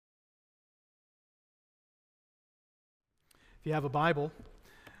If you have a Bible,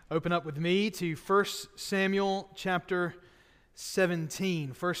 open up with me to 1 Samuel chapter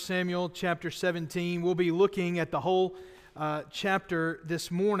 17. 1 Samuel chapter 17. We'll be looking at the whole chapter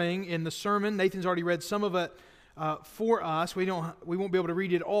this morning in the sermon. Nathan's already read some of it for us. We won't be able to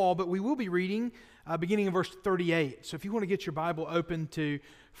read it all, but we will be reading beginning in verse 38. So if you want to get your Bible open to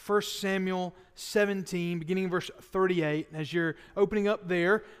 1 Samuel 17, beginning in verse 38. As you're opening up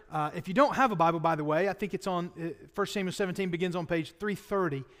there, if you don't have a Bible, by the way, I think it's on 1 Samuel 17 begins on page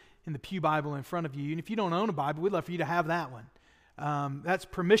 330 in the Pew Bible in front of you. And if you don't own a Bible, we'd love for you to have that one. That's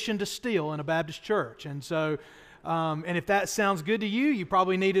permission to steal in a Baptist church. And so, and if that sounds good to you, you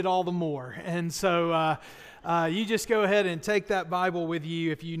probably need it all the more. And so you just go ahead and take that Bible with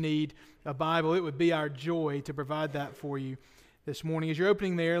you if you need a Bible. It would be our joy to provide that for you this morning. As you're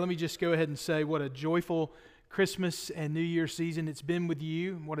opening there, let me just go ahead and say what a joyful Christmas and New Year's season it's been with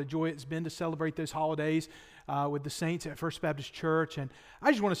you. What a joy it's been to celebrate those holidays with the saints at First Baptist Church. And I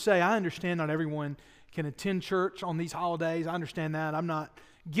just want to say, I understand not everyone can attend church on these holidays. I understand that.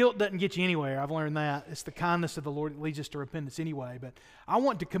 Guilt doesn't get you anywhere. I've learned that. It's the kindness of the Lord that leads us to repentance anyway. But I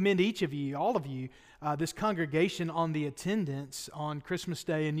want to commend each of you, all of you, this congregation on the attendance on Christmas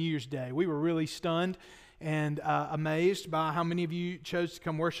Day and New Year's Day. We were really stunned and amazed by how many of you chose to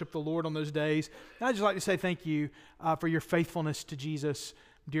come worship the Lord on those days. And I'd just like to say thank you for your faithfulness to Jesus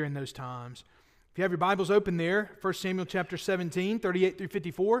during those times. If you have your Bibles open there, 1 Samuel chapter 17, 38 through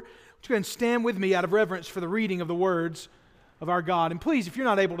 54, would you go ahead and stand with me out of reverence for the reading of the words of our God. And please, if you're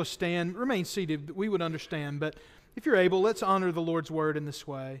not able to stand, remain seated. We would understand. But if you're able, let's honor the Lord's word in this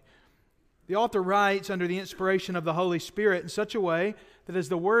way. The author writes under the inspiration of the Holy Spirit in such a way that as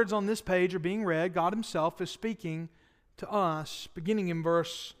the words on this page are being read, God Himself is speaking to us, beginning in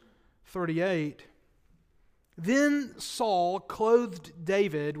verse 38. Then Saul clothed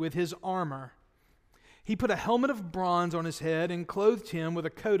David with his armor. He put a helmet of bronze on his head and clothed him with a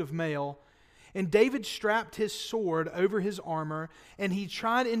coat of mail. And David strapped his sword over his armor, and he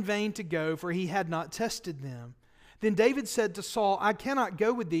tried in vain to go, for he had not tested them. Then David said to Saul, I cannot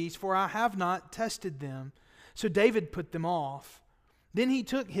go with these, for I have not tested them. So David put them off. Then he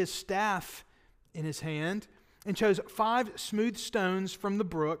took his staff in his hand and chose 5 smooth stones from the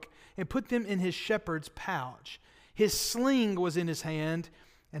brook and put them in his shepherd's pouch. His sling was in his hand,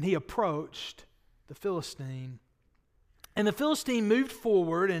 and he approached the Philistine. And the Philistine moved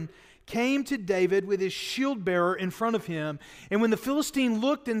forward and came to David with his shield bearer in front of him. And when the Philistine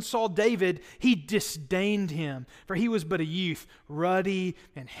looked and saw David, he disdained him, for he was but a youth, ruddy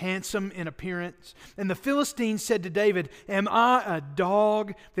and handsome in appearance. And the Philistine said to David, Am I a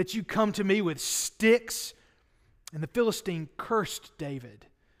dog that you come to me with sticks? And the Philistine cursed David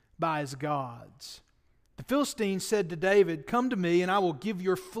by his gods. The Philistine said to David, Come to me, and I will give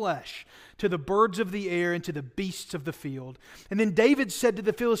your flesh to the birds of the air and to the beasts of the field. And then David said to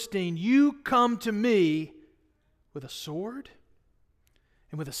the Philistine, You come to me with a sword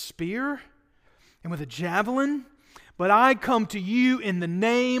and with a spear and with a javelin, but I come to you in the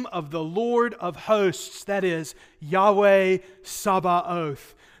name of the Lord of hosts, that is, Yahweh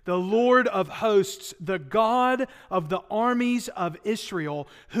Sabaoth, the Lord of hosts, the God of the armies of Israel,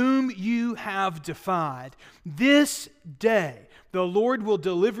 whom you have defied. This day the Lord will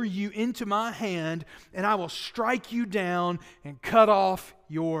deliver you into my hand, and I will strike you down and cut off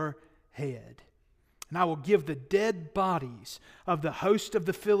your head. And I will give the dead bodies of the host of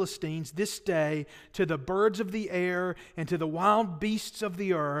the Philistines this day to the birds of the air and to the wild beasts of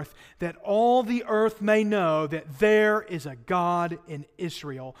the earth, that all the earth may know that there is a God in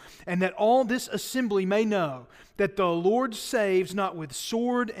Israel, and that all this assembly may know that the Lord saves not with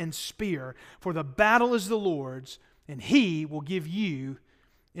sword and spear, for the battle is the Lord's, and He will give you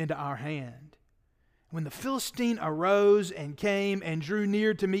into our hand. When the Philistine arose and came and drew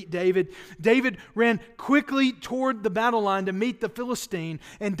near to meet David, David ran quickly toward the battle line to meet the Philistine.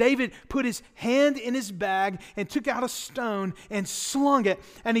 And David put his hand in his bag and took out a stone and slung it.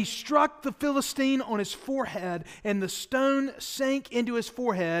 And he struck the Philistine on his forehead, and the stone sank into his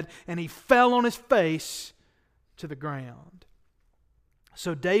forehead, and he fell on his face to the ground.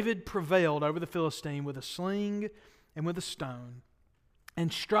 So David prevailed over the Philistine with a sling and with a stone,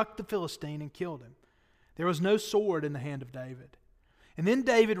 and struck the Philistine and killed him. There was no sword in the hand of David. And then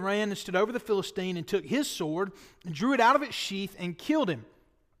David ran and stood over the Philistine and took his sword and drew it out of its sheath and killed him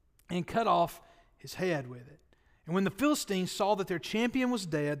and cut off his head with it. And when the Philistines saw that their champion was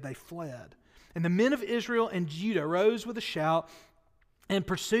dead, they fled. And the men of Israel and Judah rose with a shout and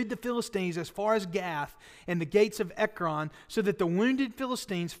pursued the Philistines as far as Gath and the gates of Ekron, so that the wounded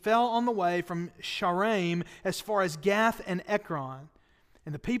Philistines fell on the way from Shaaraim as far as Gath and Ekron.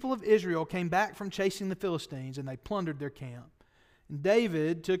 And the people of Israel came back from chasing the Philistines, and they plundered their camp. And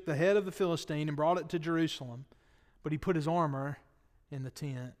David took the head of the Philistine and brought it to Jerusalem, but he put his armor in the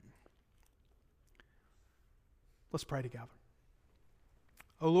tent. Let's pray together.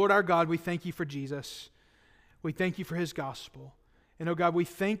 Oh Lord our God, we thank you for Jesus. We thank you for his gospel. And oh God, we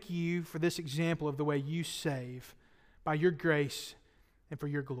thank you for this example of the way you save by your grace and for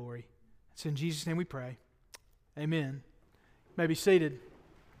your glory. It's in Jesus' name we pray. Amen. You may be seated.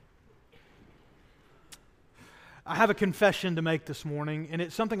 I have a confession to make this morning, and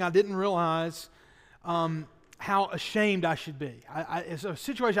it's something I didn't realize how ashamed I should be. It's a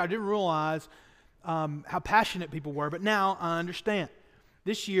situation I didn't realize how passionate people were, but now I understand.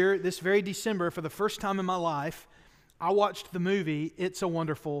 This year, this very December, for the first time in my life, I watched the movie It's a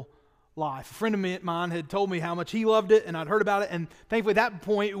Wonderful Life. A friend of mine had told me how much he loved it, and I'd heard about it, and thankfully at that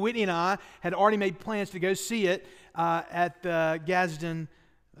point, Whitney and I had already made plans to go see it at the Gadsden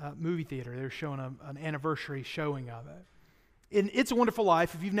movie theater. They were showing an anniversary showing of it. In It's a Wonderful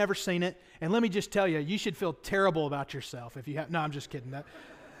Life, if you've never seen it, and let me just tell you, you should feel terrible about yourself if you have. No, I'm just kidding.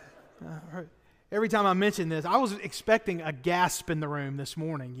 Every time I mention this, I was expecting a gasp in the room this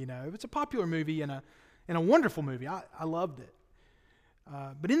morning. You know, it's a popular movie and a wonderful movie. I loved it.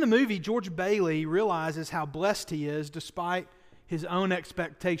 But in the movie, George Bailey realizes how blessed he is despite his own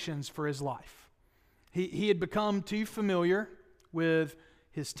expectations for his life. He had become too familiar with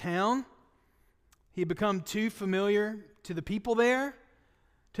his town. He had become too familiar to the people there,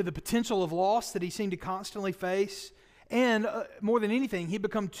 to the potential of loss that he seemed to constantly face. And more than anything, he had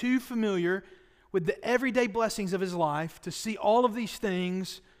become too familiar with the everyday blessings of his life to see all of these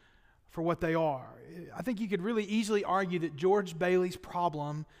things for what they are. I think you could really easily argue that George Bailey's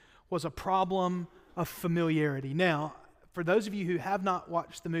problem was a problem of familiarity. Now, for those of you who have not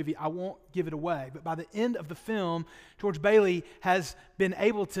watched the movie, I won't give it away, but by the end of the film, George Bailey has been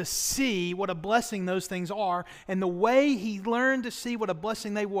able to see what a blessing those things are, and the way he learned to see what a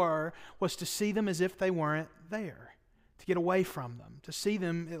blessing they were was to see them as if they weren't there, to get away from them, to see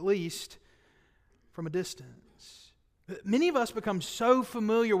them at least from a distance. Many of us become so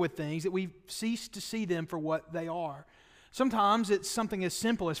familiar with things that we cease to see them for what they are. Sometimes it's something as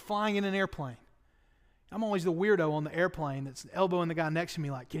simple as flying in an airplane. I'm always the weirdo on the airplane that's elbowing the guy next to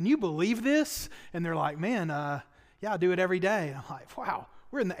me like, can you believe this? And they're like, man, yeah, I do it every day. And I'm like, wow,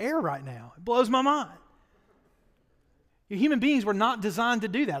 we're in the air right now. It blows my mind. Human beings were not designed to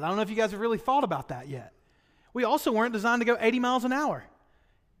do that. I don't know if you guys have really thought about that yet. We also weren't designed to go 80 miles an hour.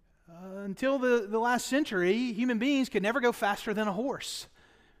 Until the last century, human beings could never go faster than a horse.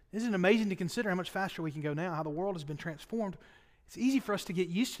 Isn't it amazing to consider how much faster we can go now, how the world has been transformed? It's easy for us to get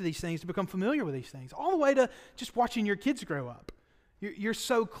used to these things, to become familiar with these things, all the way to just watching your kids grow up. You're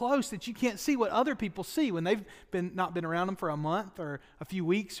so close that you can't see what other people see when they've not been around them for a month or a few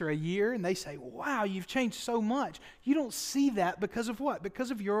weeks or a year, and they say, wow, you've changed so much. You don't see that because of what?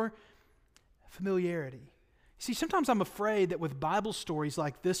 Because of your familiarity. See, sometimes I'm afraid that with Bible stories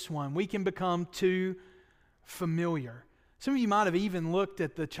like this one, we can become too familiar. Some of you might have even looked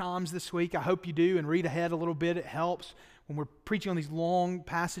at the chimes this week. I hope you do, and read ahead a little bit. It helps when we're preaching on these long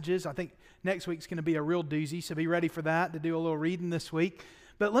passages. I think next week's going to be a real doozy, so be ready for that, to do a little reading this week.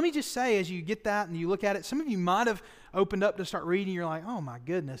 But let me just say, as you get that and you look at it, some of you might have opened up to start reading. You're like, oh my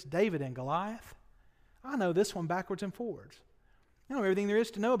goodness, David and Goliath. I know this one backwards and forwards. I know everything there is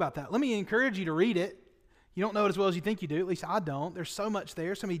to know about that. Let me encourage you to read it. You don't know it as well as you think you do. At least I don't. There's so much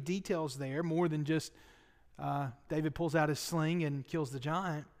there, so many details there, more than just David pulls out his sling and kills the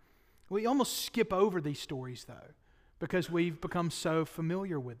giant. We almost skip over these stories, though, because we've become so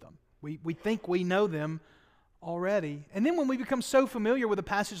familiar with them. We think we know them already. And then when we become so familiar with a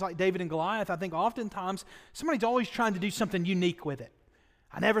passage like David and Goliath, I think oftentimes somebody's always trying to do something unique with it.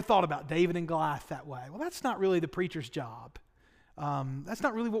 I never thought about David and Goliath that way. Well, that's not really the preacher's job. That's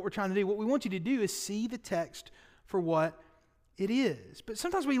not really what we're trying to do. What we want you to do is see the text for what it is. But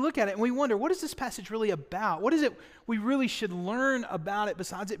sometimes we look at it and we wonder, what is this passage really about? What is it we really should learn about it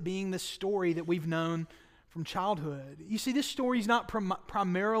besides it being the story that we've known from childhood? You see, this story is not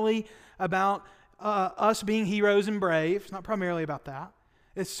primarily about us being heroes and brave. It's not primarily about that.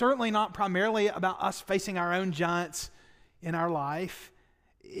 It's certainly not primarily about us facing our own giants in our life.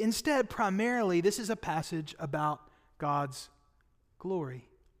 Instead, primarily, this is a passage about God's glory.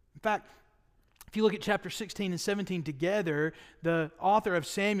 In fact, if you look at chapter 16 and 17 together, the author of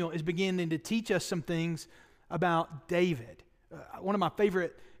Samuel is beginning to teach us some things about David. One of my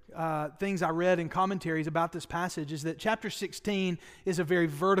favorite things I read in commentaries about this passage is that chapter 16 is a very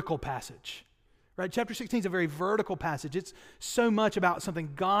vertical passage. Right? Chapter 16 is a very vertical passage. It's so much about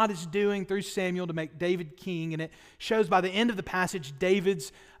something God is doing through Samuel to make David king, and it shows by the end of the passage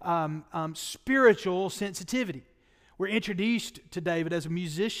David's spiritual sensitivity. We're introduced to David as a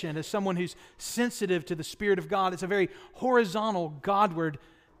musician, as someone who's sensitive to the Spirit of God. It's a very horizontal, Godward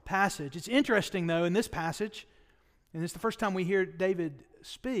passage. It's interesting, though, in this passage, and it's the first time we hear David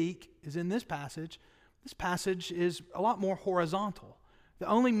speak, is in this passage. This passage is a lot more horizontal. The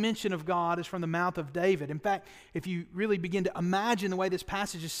only mention of God is from the mouth of David. In fact, if you really begin to imagine the way this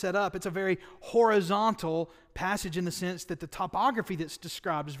passage is set up, it's a very horizontal passage in the sense that the topography that's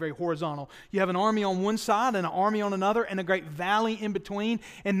described is very horizontal. You have an army on one side and an army on another and a great valley in between,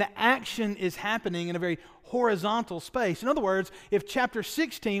 and the action is happening in a very horizontal space. In other words, if chapter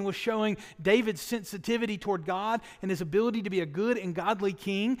 16 was showing David's sensitivity toward God and his ability to be a good and godly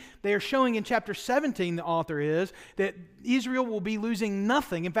king, they are showing in chapter 17, the author is, that Israel will be losing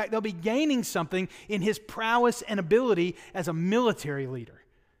nothing. In fact, they'll be gaining something in his prowess and ability as a military leader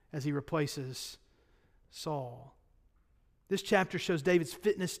as he replaces Saul. This chapter shows David's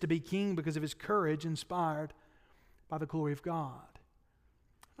fitness to be king because of his courage inspired by the glory of God.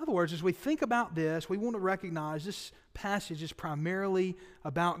 In other words, as we think about this, we want to recognize this passage is primarily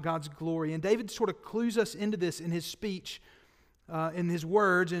about God's glory. And David sort of clues us into this in his speech, in his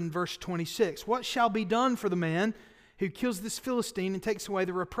words in verse 26. What shall be done for the man who kills this Philistine and takes away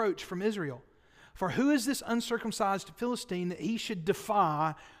the reproach from Israel? For who is this uncircumcised Philistine that he should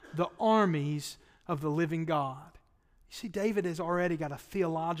defy the armies of the living God? You see, David has already got a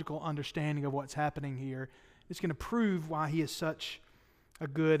theological understanding of what's happening here. It's going to prove why he is such a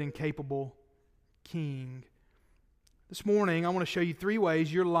good and capable king. This morning, I want to show you 3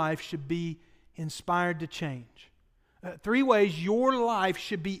 ways your life should be inspired to change. 3 ways your life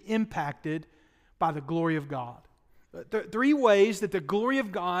should be impacted by the glory of God. 3 ways that the glory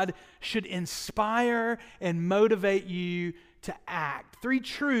of God should inspire and motivate you to act. 3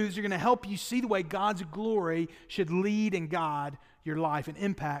 truths are going to help you see the way God's glory should lead and guide your life and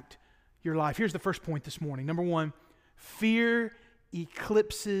impact your life. Here's the first point this morning. Number 1, fear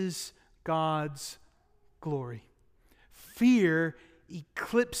eclipses God's glory. Fear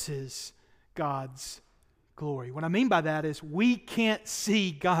eclipses God's glory. What I mean by that is we can't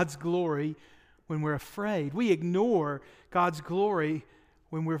see God's glory when we're afraid. We ignore God's glory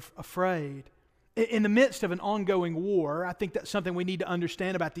when we're afraid. In the midst of an ongoing war, I think that's something we need to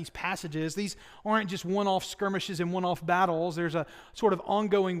understand about these passages. These aren't just one-off skirmishes and one-off battles. There's a sort of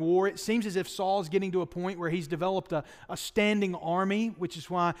ongoing war. It seems as if Saul's getting to a point where he's developed a standing army, which is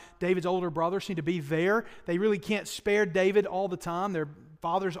why David's older brothers seem to be there. They really can't spare David all the time. Their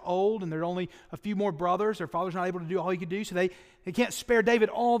father's old and there are only a few more brothers. Their father's not able to do all he could do, so they can't spare David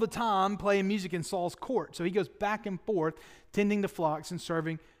all the time playing music in Saul's court. So he goes back and forth tending the flocks and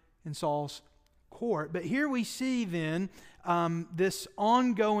serving in Saul's court. But here we see then this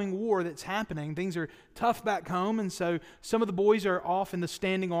ongoing war that's happening. Things are tough back home, and so some of the boys are off in the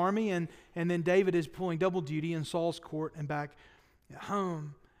standing army, and then David is pulling double duty in Saul's court and back at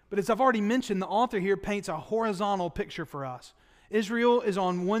home. But as I've already mentioned, the author here paints a horizontal picture for us. Israel is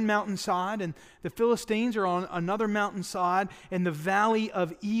on one mountainside, and the Philistines are on another mountainside, and the valley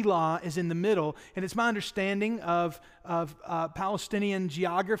of Elah is in the middle. And it's my understanding of Palestinian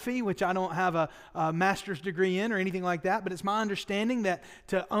geography, which I don't have a master's degree in or anything like that, but it's my understanding that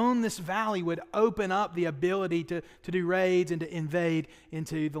to own this valley would open up the ability to do raids and to invade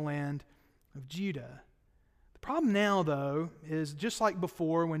into the land of Judah. The problem now, though, is just like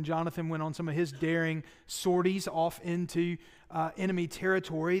before when Jonathan went on some of his daring sorties off into enemy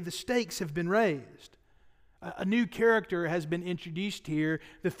territory, the stakes have been raised. A new character has been introduced here.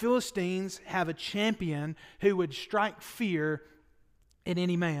 The Philistines have a champion who would strike fear in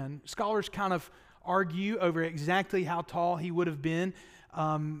any man. Scholars kind of argue over exactly how tall he would have been.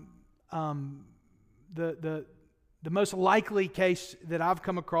 The most likely case that I've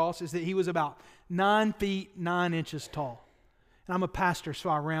come across is that he was about 9 feet 9 inches tall. And I'm a pastor, so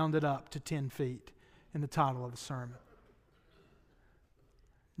I rounded up to 10 feet in the title of the sermon.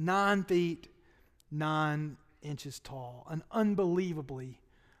 9 feet 9 inches tall, an unbelievably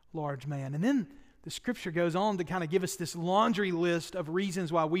large man. And then the scripture goes on to kind of give us this laundry list of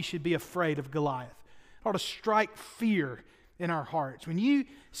reasons why we should be afraid of Goliath. It ought to strike fear in our hearts. When you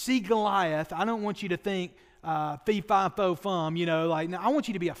see Goliath, I don't want you to think fee, fi, fo, fum, no, I want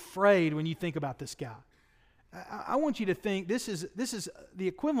you to be afraid when you think about this guy. I want you to think this is the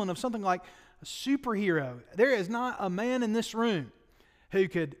equivalent of something like a superhero. There is not a man in this room who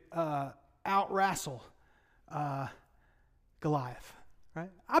could out-wrestle Goliath,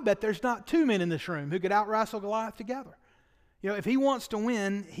 right? I bet there's not 2 men in this room who could out-wrestle Goliath together. If he wants to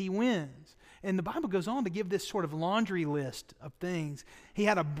win, he wins. And the Bible goes on to give this sort of laundry list of things. He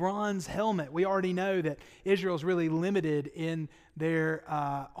had a bronze helmet. We already know that Israel's really limited in their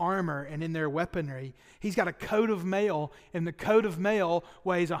armor and in their weaponry. He's got a coat of mail, and the coat of mail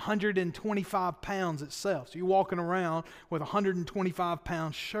weighs 125 pounds itself. So you're walking around with a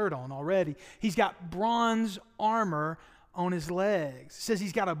 125-pound shirt on already. He's got bronze armor on his legs. It says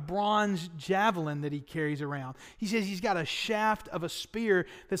he's got a bronze javelin that he carries around. He says he's got a shaft of a spear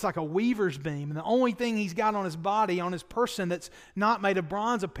that's like a weaver's beam. And the only thing he's got on his body, on his person, that's not made of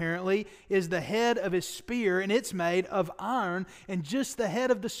bronze apparently, is the head of his spear, and it's made of iron, and just the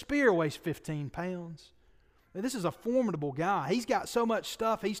head of the spear weighs 15 pounds. Now, this is a formidable guy. He's got so much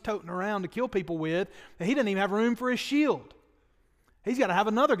stuff he's toting around to kill people with that he doesn't even have room for his shield. He's got to have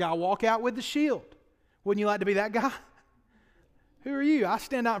another guy walk out with the shield. Wouldn't you like to be that guy? Who are you? I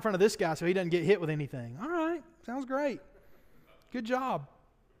stand out in front of this guy so he doesn't get hit with anything. All right, sounds great. Good job.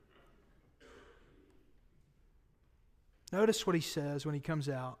 Notice what he says when he comes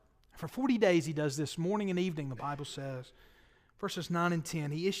out. For 40 days he does this, morning and evening, the Bible says. Verses 9 and 10,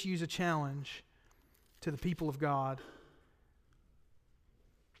 he issues a challenge to the people of God.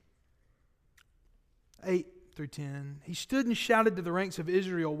 8 through 10, he stood and shouted to the ranks of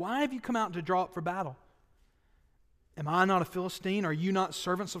Israel, "Why have you come out to draw up for battle? Am I not a Philistine? Are you not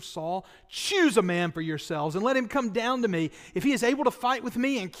servants of Saul? Choose a man for yourselves and let him come down to me. If he is able to fight with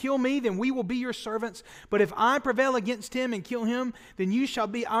me and kill me, then we will be your servants. But if I prevail against him and kill him, then you shall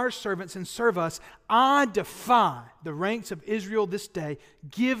be our servants and serve us. I defy the ranks of Israel this day.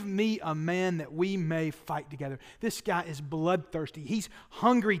 Give me a man that we may fight together." This guy is bloodthirsty. He's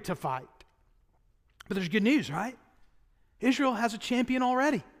hungry to fight. But there's good news, right? Israel has a champion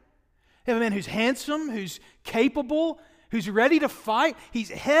already. They have a man who's handsome, who's capable, who's ready to fight. He's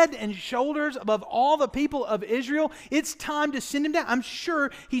head and shoulders above all the people of Israel. It's time to send him down. I'm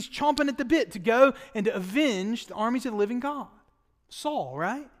sure he's chomping at the bit to go and to avenge the armies of the living God. Saul,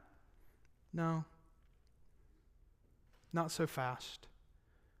 right? No. Not so fast.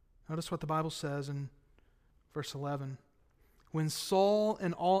 Notice what the Bible says in verse 11. When Saul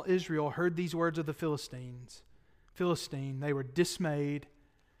and all Israel heard these words of the Philistine, they were dismayed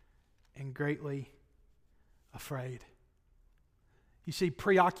and greatly afraid. You see,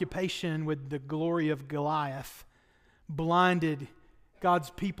 preoccupation with the glory of Goliath blinded God's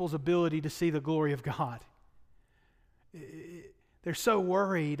people's ability to see the glory of God. They're so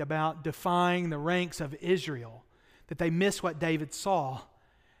worried about defying the ranks of Israel that they miss what David saw,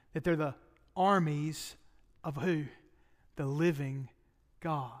 that they're the armies of who? The living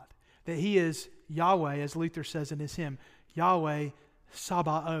God. That He is Yahweh, as Luther says in his hymn, Yahweh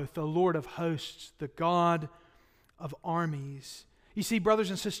Sabaoth, the Lord of hosts, the God of armies. You see, brothers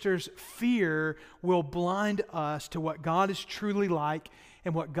and sisters, fear will blind us to what God is truly like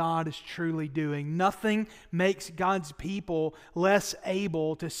and what God is truly doing. Nothing makes God's people less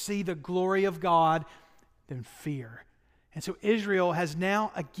able to see the glory of God than fear. And so Israel has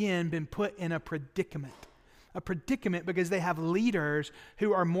now again been put in a predicament. A predicament because they have leaders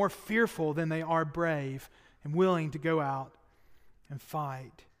who are more fearful than they are brave and willing to go out and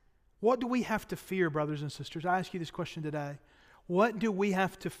fight. What do we have to fear, brothers and sisters? I ask you this question today. What do we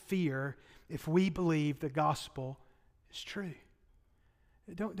have to fear if we believe the gospel is true?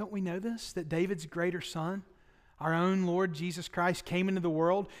 Don't we know this? That David's greater son, our own Lord Jesus Christ, came into the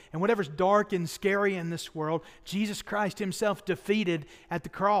world, and whatever's dark and scary in this world, Jesus Christ Himself defeated at the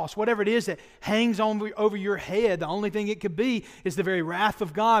cross. Whatever it is that hangs on over your head, the only thing it could be is the very wrath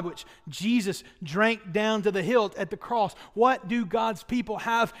of God, which Jesus drank down to the hilt at the cross. What do God's people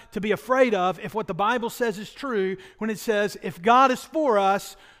have to be afraid of if what the Bible says is true, when it says, if God is for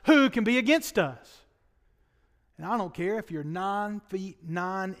us, who can be against us? And I don't care if you're 9 feet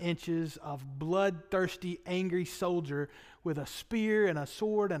 9 inches of bloodthirsty, angry soldier with a spear and a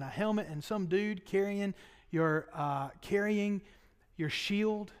sword and a helmet and some dude carrying your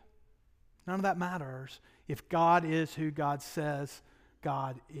shield. None of that matters if God is who God says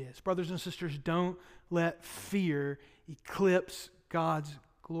God is. Brothers and sisters, don't let fear eclipse God's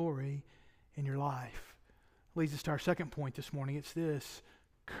glory in your life. Leads us to our second point this morning. It's this: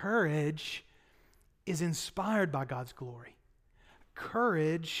 courage is inspired by God's glory.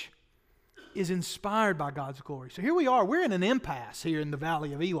 Courage is inspired by God's glory. So here we are. We're in an impasse here in the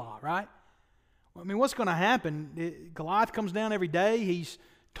Valley of Elah, right? I mean, what's going to happen? Goliath comes down every day. He's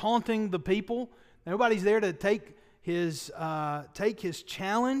taunting the people. Nobody's there to take his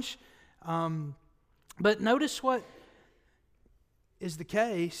challenge. But notice what is the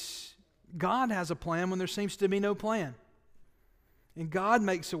case. God has a plan when there seems to be no plan. And God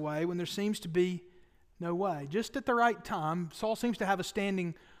makes a way when there seems to be no way. Just at the right time, Saul seems to have a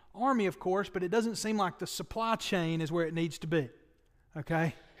standing army, of course, but it doesn't seem like the supply chain is where it needs to be.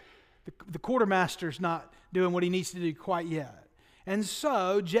 Okay? The quartermaster's not doing what he needs to do quite yet. And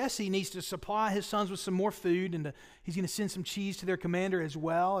so Jesse needs to supply his sons with some more food, and he's going to send some cheese to their commander as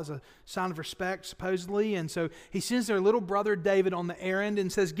well as a sign of respect, supposedly. And so he sends their little brother David on the errand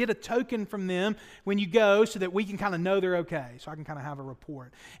and says, get a token from them when you go so that we can kind of know they're okay, so I can kind of have a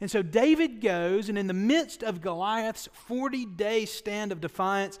report. And so David goes, and in the midst of Goliath's 40-day stand of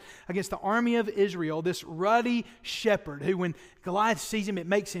defiance against the army of Israel, this ruddy shepherd who, when Goliath sees him, it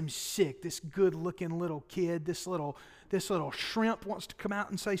makes him sick, this good-looking little kid, this little shrimp wants to come out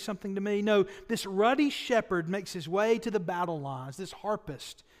and say something to me. No, this ruddy shepherd makes his way to the battle lines, this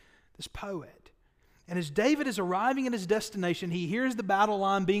harpist, this poet. And as David is arriving at his destination, he hears the battle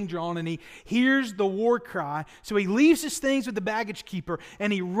line being drawn and he hears the war cry. So he leaves his things with the baggage keeper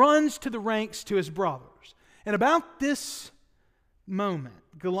and he runs to the ranks to his brothers. And about this moment,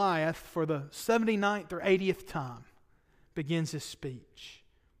 Goliath, for the 79th or 80th time, begins his speech.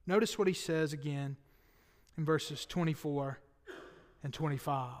 Notice what he says again in verses 24 and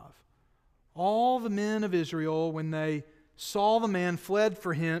 25. All the men of Israel, when they saw the man, fled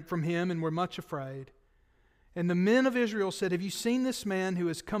from him and were much afraid. And the men of Israel said, have you seen this man who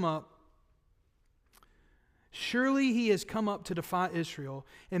has come up? Surely he has come up to defy Israel.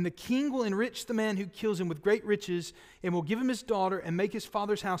 And the king will enrich the man who kills him with great riches and will give him his daughter and make his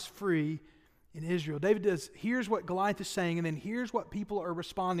father's house free in Israel. David here's what Goliath is saying, and then here's what people are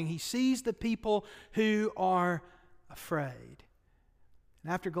responding. He sees the people who are afraid.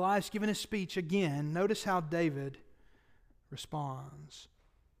 And after Goliath's given his speech again, notice how David responds.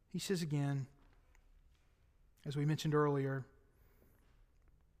 He says again, as we mentioned earlier,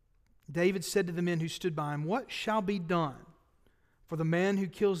 David said to the men who stood by him, what shall be done for the man who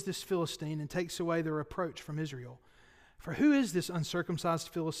kills this Philistine and takes away the reproach from Israel? For who is this uncircumcised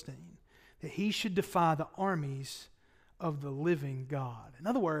Philistine, that he should defy the armies of the living God? In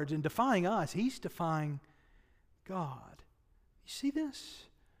other words, in defying us, he's defying God. You see this?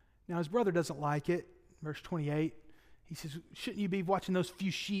 Now, his brother doesn't like it. Verse 28, he says, shouldn't you be watching those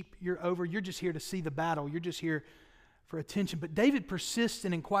few sheep? You're just here to see the battle. You're just here for attention. But David persists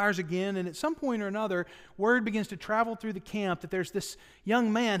and inquires again, and at some point or another, word begins to travel through the camp that there's this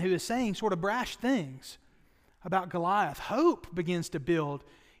young man who is saying sort of brash things about Goliath. Hope begins to build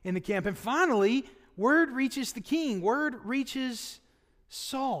in the camp. And finally, word reaches the king. Word reaches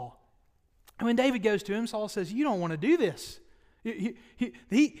Saul. And when David goes to him, Saul says, you don't want to do this.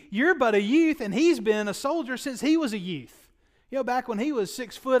 You're but a youth, and he's been a soldier since he was a youth. You know, back when he was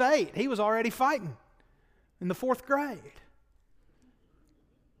 6'8", he was already fighting in the 4th grade.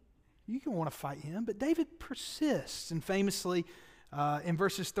 You can want to fight him, but David persists. And famously, in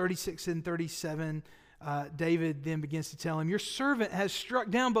verses 36 and 37, David then begins to tell him, your servant has struck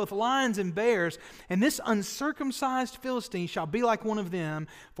down both lions and bears, and this uncircumcised Philistine shall be like one of them,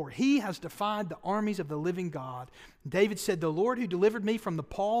 for he has defied the armies of the living God. David said, the Lord who delivered me from the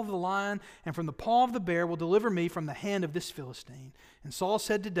paw of the lion and from the paw of the bear will deliver me from the hand of this Philistine. And Saul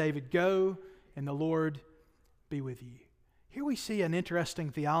said to David, go, and the Lord be with you. Here we see an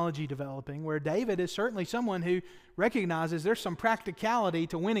interesting theology developing where David is certainly someone who recognizes there's some practicality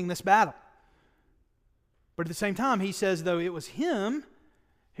to winning this battle. But at the same time, he says, though it was him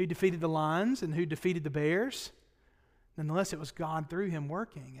who defeated the lions and who defeated the bears, nonetheless, it was God through him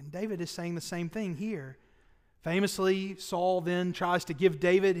working. And David is saying the same thing here. Famously, Saul then tries to give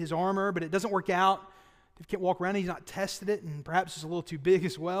David his armor, but it doesn't work out. He can't walk around. He's not tested it, and perhaps it's a little too big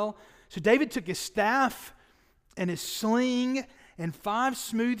as well. So David took his staff and his sling and 5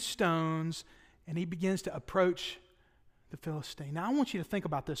 smooth stones, and he begins to approach the Philistine. Now, I want you to think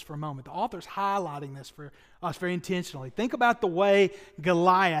about this for a moment. The author's highlighting this for us very intentionally. Think about the way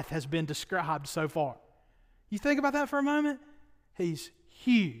Goliath has been described so far. You think about that for a moment? He's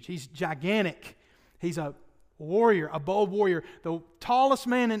huge. He's gigantic. He's a warrior, a bold warrior. The tallest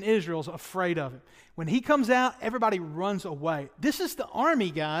man in Israel is afraid of him. When he comes out, everybody runs away. This is the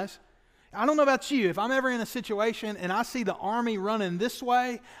army, guys. I don't know about you. If I'm ever in a situation and I see the army running this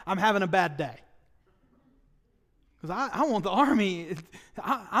way, I'm having a bad day. Because I want the army,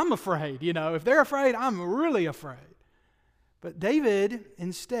 I'm afraid, If they're afraid, I'm really afraid. But David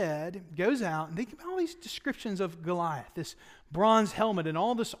instead goes out and think about all these descriptions of Goliath, this bronze helmet and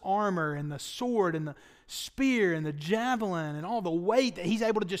all this armor and the sword and the spear and the javelin and all the weight that he's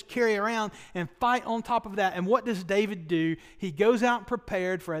able to just carry around and fight on top of that. And what does David do? He goes out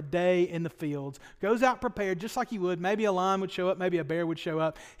prepared for a day in the fields. Goes out prepared just like he would. Maybe a lion would show up, maybe a bear would show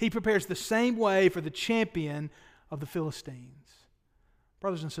up. He prepares the same way for the champion of the Philistines.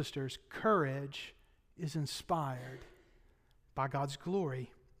 Brothers and sisters, courage is inspired by God's glory.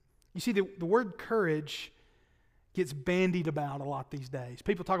 You see, the word courage gets bandied about a lot these days.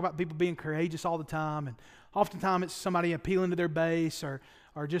 People talk about people being courageous all the time, and oftentimes it's somebody appealing to their base or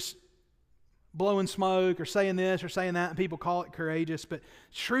just blowing smoke or saying this or saying that, and people call it courageous. But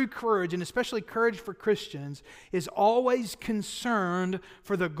true courage, and especially courage for Christians, is always concerned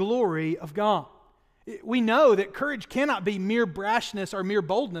for the glory of God. We know that courage cannot be mere brashness or mere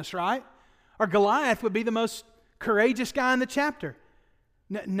boldness, right? Or Goliath would be the most courageous guy in the chapter.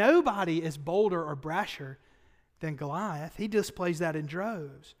 Nobody is bolder or brasher than Goliath. He displays that in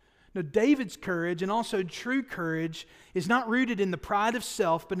droves. Now, David's courage and also true courage is not rooted in the pride of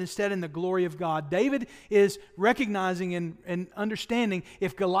self, but instead in the glory of God. David is recognizing and understanding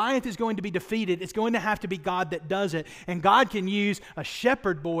if Goliath is going to be defeated, it's going to have to be God that does it. And God can use a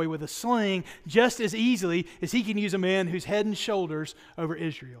shepherd boy with a sling just as easily as he can use a man who's head and shoulders over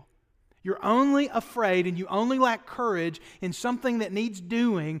Israel. You're only afraid and you only lack courage in something that needs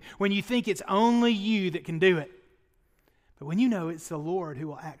doing when you think it's only you that can do it. But when you know it's the Lord who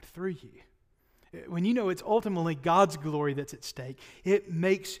will act through you, when you know it's ultimately God's glory that's at stake, it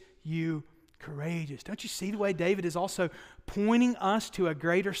makes you courageous. Don't you see the way David is also pointing us to a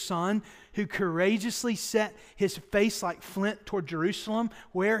greater Son who courageously set his face like flint toward Jerusalem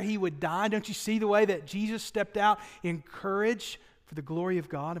where he would die? Don't you see the way that Jesus stepped out in courage for the glory of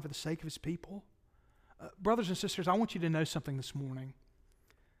God and for the sake of his people? Brothers and sisters, I want you to know something this morning.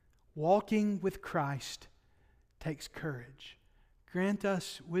 Walking with Christ takes courage. Grant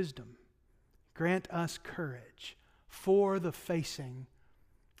us wisdom. Grant us courage for the facing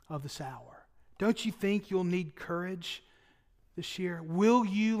of this hour. Don't you think you'll need courage this year? Will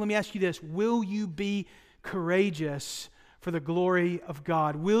you, let me ask you this, will you be courageous for the glory of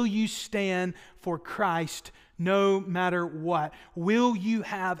God? Will you stand for Christ no matter what? Will you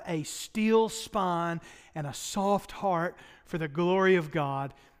have a steel spine and a soft heart for the glory of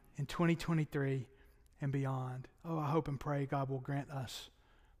God in 2023 and beyond? Oh, I hope and pray God will grant us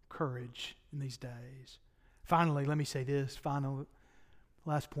courage in these days. Finally, let me say this.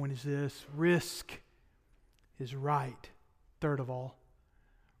 Last point is this. Risk is right. Third of all,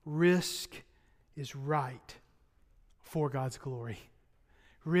 risk is right for God's glory.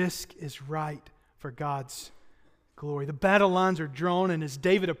 Risk is right for God's glory. The battle lines are drawn, and as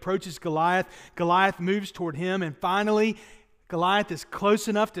David approaches Goliath, Goliath moves toward him, and finally, Goliath is close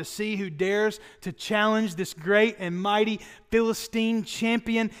enough to see who dares to challenge this great and mighty Philistine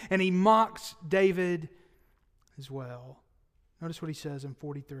champion, and he mocks David as well. Notice what he says in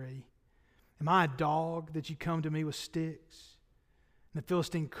 43. Am I a dog that you come to me with sticks? And the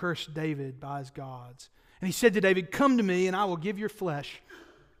Philistine cursed David by his gods. And he said to David, come to me and I will give your flesh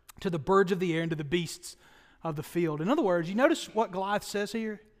to the birds of the air and to the beasts of the field. In other words, you notice what Goliath says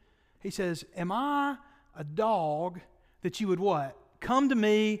here? He says, am I a dog that you would what? Come to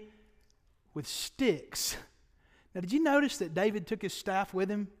me with sticks. Now, did you notice that David took his staff with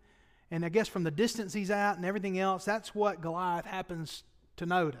him? And I guess from the distance he's at and everything else, that's what Goliath happens to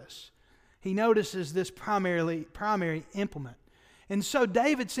notice. He notices this primary implement. And so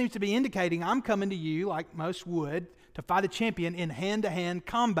David seems to be indicating, I'm coming to you, like most would, to fight a champion in hand-to-hand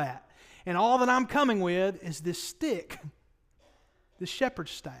combat. And all that I'm coming with is this stick, this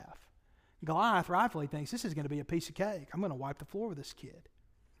shepherd's staff. Goliath rightfully thinks this is going to be a piece of cake. I'm going to wipe the floor with this kid.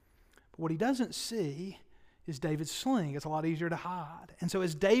 But what he doesn't see is David's sling. It's a lot easier to hide. And so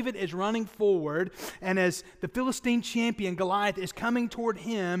as David is running forward, and as the Philistine champion Goliath is coming toward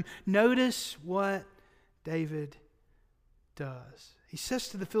him, notice what David does. He says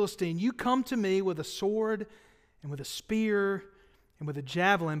to the Philistine, you come to me with a sword and with a spear and with a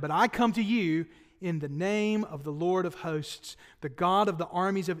javelin, but I come to you in the name of the Lord of hosts, the God of the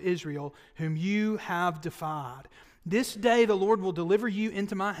armies of Israel, whom you have defied. This day the Lord will deliver you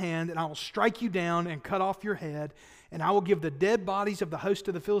into my hand, and I will strike you down and cut off your head, and I will give the dead bodies of the host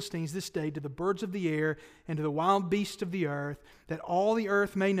of the Philistines this day to the birds of the air and to the wild beasts of the earth, that all the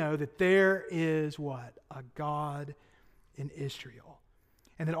earth may know that there is what? A God in Israel.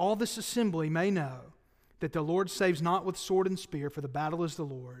 And that all this assembly may know that the Lord saves not with sword and spear, for the battle is the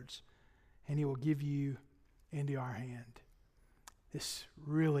Lord's, and he will give you into our hand. This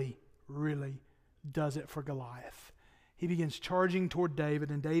really, really does it for Goliath. He begins charging toward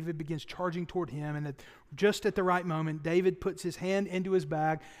David, and David begins charging toward him. And just at the right moment, David puts his hand into his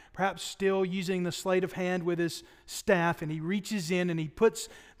bag, perhaps still using the sleight of hand with his staff, and he reaches in and he puts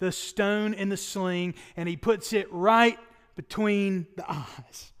the stone in the sling, and he puts it right between the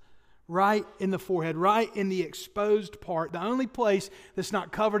eyes, right in the forehead, right in the exposed part, the only place that's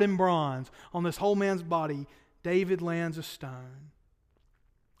not covered in bronze on this whole man's body. David lands a stone,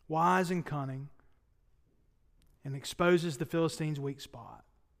 wise and cunning, and exposes the Philistines' weak spot.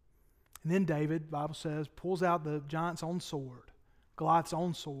 And then David, the Bible says, pulls out the giant's own sword, Goliath's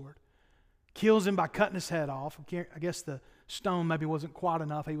own sword, kills him by cutting his head off. I guess the stone maybe wasn't quite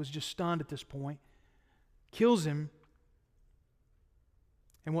enough. He was just stunned at this point. Kills him.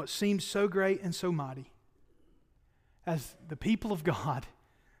 And what seemed so great and so mighty, as the people of God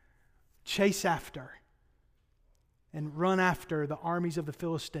chase after and run after the armies of the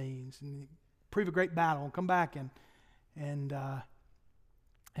Philistines and prove a great battle and come back and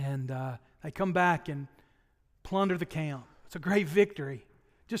they come back and plunder the camp. It's a great victory.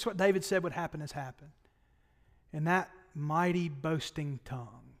 Just what David said would happen has happened. And that mighty boasting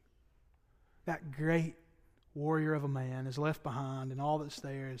tongue, that great warrior of a man, is left behind, and all that's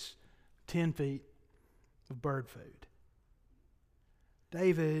there is 10 feet of bird food.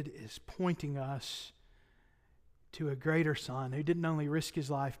 David is pointing us to a greater son who didn't only risk his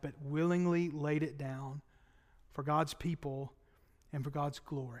life, but willingly laid it down for God's people and for God's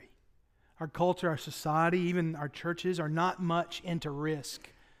glory. Our culture, our society, even our churches are not much into risk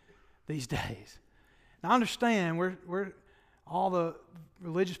these days. Now I understand we're all the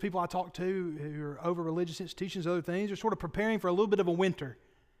religious people I talk to who are over religious institutions, other things, are sort of preparing for a little bit of a winter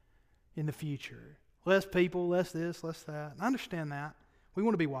in the future. Less people, less this, less that. And I understand that. We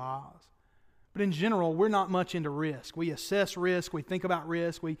want to be wise. But in general, we're not much into risk. We assess risk, we think about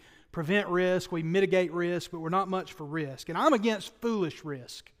risk, we prevent risk, we mitigate risk, but we're not much for risk. And I'm against foolish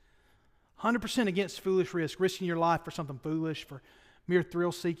risk. 100% against foolish risk, risking your life for something foolish, for mere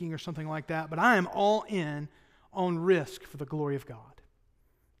thrill seeking or something like that. But I am all in on risk for the glory of God.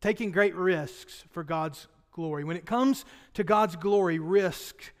 Taking great risks for God's glory. When it comes to God's glory,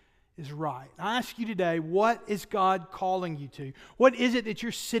 risk is right. I ask you today, what is God calling you to? What is it that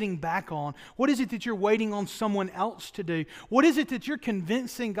you're sitting back on? What is it that you're waiting on someone else to do? What is it that you're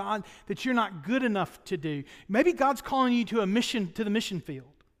convincing God that you're not good enough to do? Maybe God's calling you to the mission field.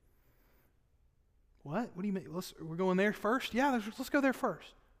 What do you mean? We're going there first? Yeah, let's go there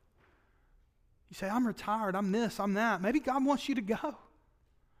first. You say, I'm retired, I'm this, I'm that. Maybe God wants you to go.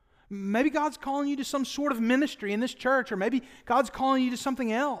 Maybe God's calling you to some sort of ministry in this church, or maybe God's calling you to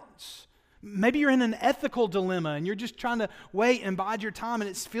something else. Maybe you're in an ethical dilemma and you're just trying to wait and bide your time, and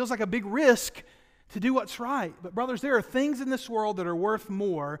it feels like a big risk to do what's right. But brothers, there are things in this world that are worth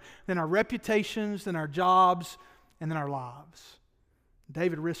more than our reputations, than our jobs, and than our lives.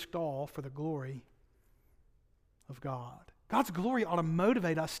 David risked all for the glory of God. God's glory ought to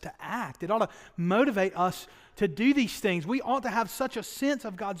motivate us to act. It ought to motivate us to do these things. We ought to have such a sense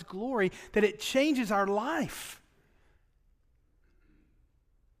of God's glory that it changes our life.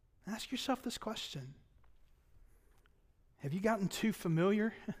 Ask yourself this question. Have you gotten too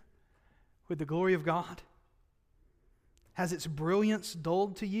familiar with the glory of God? Has its brilliance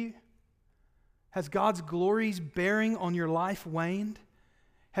dulled to you? Has God's glory's bearing on your life waned?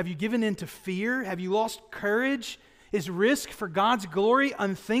 Have you given in to fear? Have you lost courage? Is risk for God's glory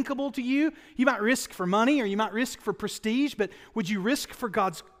unthinkable to you? You might risk for money or you might risk for prestige, but would you risk for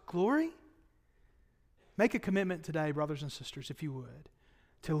God's glory? Make a commitment today, brothers and sisters, if you would,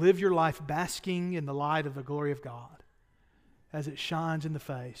 to live your life basking in the light of the glory of God as it shines in the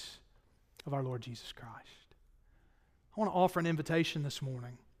face of our Lord Jesus Christ. I want to offer an invitation this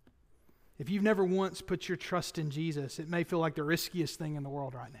morning. If you've never once put your trust in Jesus, it may feel like the riskiest thing in the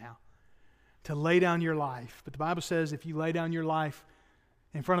world right now, to lay down your life. But the Bible says if you lay down your life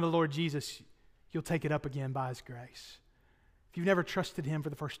in front of the Lord Jesus, you'll take it up again by His grace. If you've never trusted Him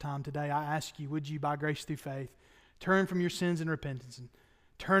for the first time today, I ask you, would you, by grace through faith, turn from your sins and repentance and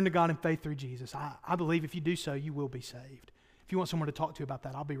turn to God in faith through Jesus? I believe if you do so, you will be saved. If you want someone to talk to about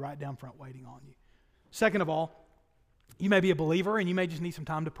that, I'll be right down front waiting on you. Second of all, you may be a believer and you may just need some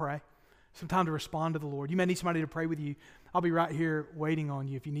time to pray, some time to respond to the Lord. You may need somebody to pray with you. I'll be right here waiting on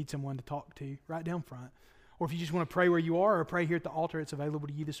you if you need someone to talk to right down front. Or if you just want to pray where you are or pray here at the altar, it's available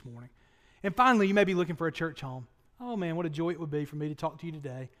to you this morning. And finally, you may be looking for a church home. Oh man, what a joy it would be for me to talk to you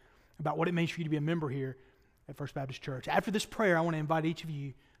today about what it means for you to be a member here at First Baptist Church. After this prayer, I want to invite each of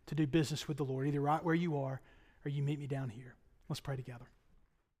you to do business with the Lord, either right where you are or you meet me down here. Let's pray together.